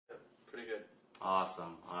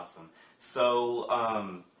Awesome, awesome.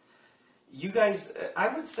 So, you guys,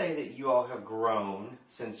 I would say that you all have grown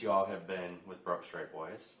since you all have been with Broke Straight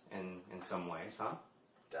Boys in some ways, huh?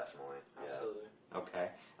 Definitely. Yeah. Absolutely. Okay.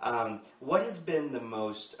 What has been the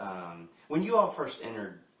most, when you all first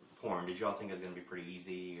entered porn, did you all think it was going to be pretty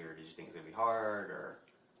easy, or did you think it was going to be hard, or?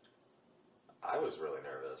 I was really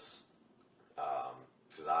nervous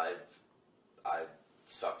because I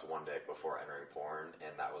sucked one day before entering porn,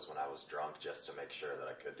 and that was when I was drunk just to make sure that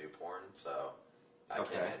I could do porn. So I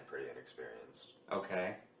came in pretty inexperienced.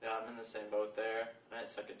 Okay. Yeah, I'm in the same boat there. I didn't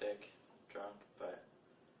suck a dick drunk, but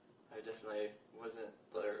I definitely wasn't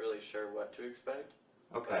really sure what to expect.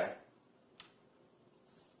 Okay.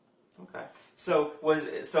 Okay. So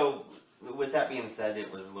with that being said,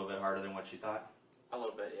 it was a little bit harder than what you thought? A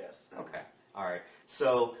little bit, yes. Okay. All right.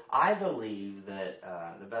 So I believe that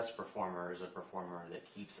the best performer is a performer that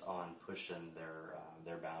keeps on pushing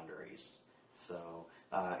their boundaries. So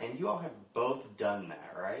and you all have both done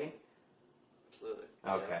that, right? Absolutely.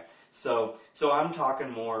 Okay. Yeah. So I'm talking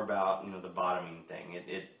more about the bottoming thing.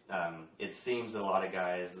 It seems a lot of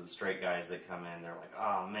guys, the straight guys that come in, they're like,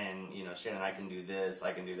 oh man, Shannon, I can do this,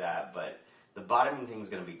 I can do that, but the bottoming thing is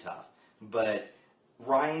going to be tough. But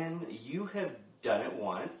Ryan, you have done it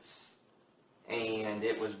once, and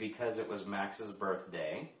it was because it was Max's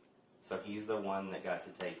birthday, so he's the one that got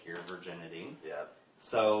to take your virginity. Yeah.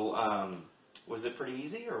 So was it pretty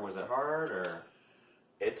easy, or was it hard, or?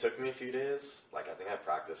 It took me a few days. Like, I think I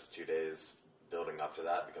practiced 2 days building up to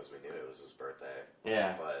that because we knew it was his birthday.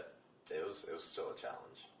 Yeah. But it was still a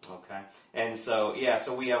challenge. Okay. And so,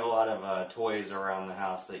 so we have a lot of toys around the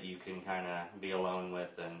house that you can kind of be alone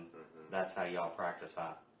with, and that's how y'all practice,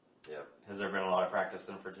 huh? Yep. Has there been a lot of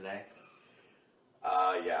practicing for today?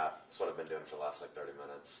 Yeah. That's what I've been doing for the last, 30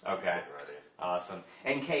 minutes. Okay. Getting ready. Awesome.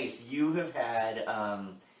 And Case, you have had,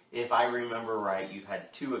 if I remember right, you've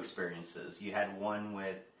had 2 experiences. You had one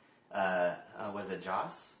with, was it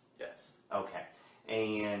Joss? Yes. Okay.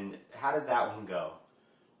 And how did that one go?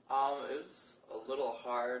 It was a little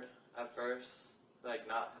hard at first, like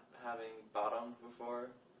not having bottomed before,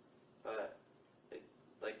 but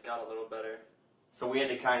it got a little better. So we had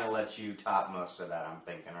to kind of let you top most of that, I'm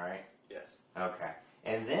thinking, right? Yes. Okay.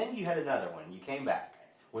 And then you had another one. You came back.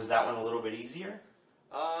 Was that one a little bit easier?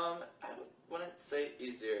 I wouldn't say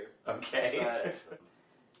easier. Okay. But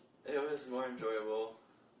it was more enjoyable.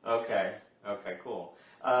 Okay. Okay, cool.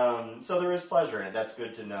 So there is pleasure in it. That's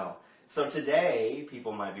good to know. So today,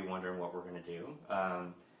 people might be wondering what we're going to do.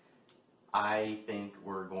 I think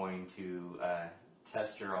we're going to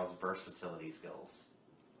test your all's versatility skills.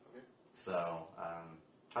 Okay. So,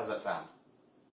 how's that sound?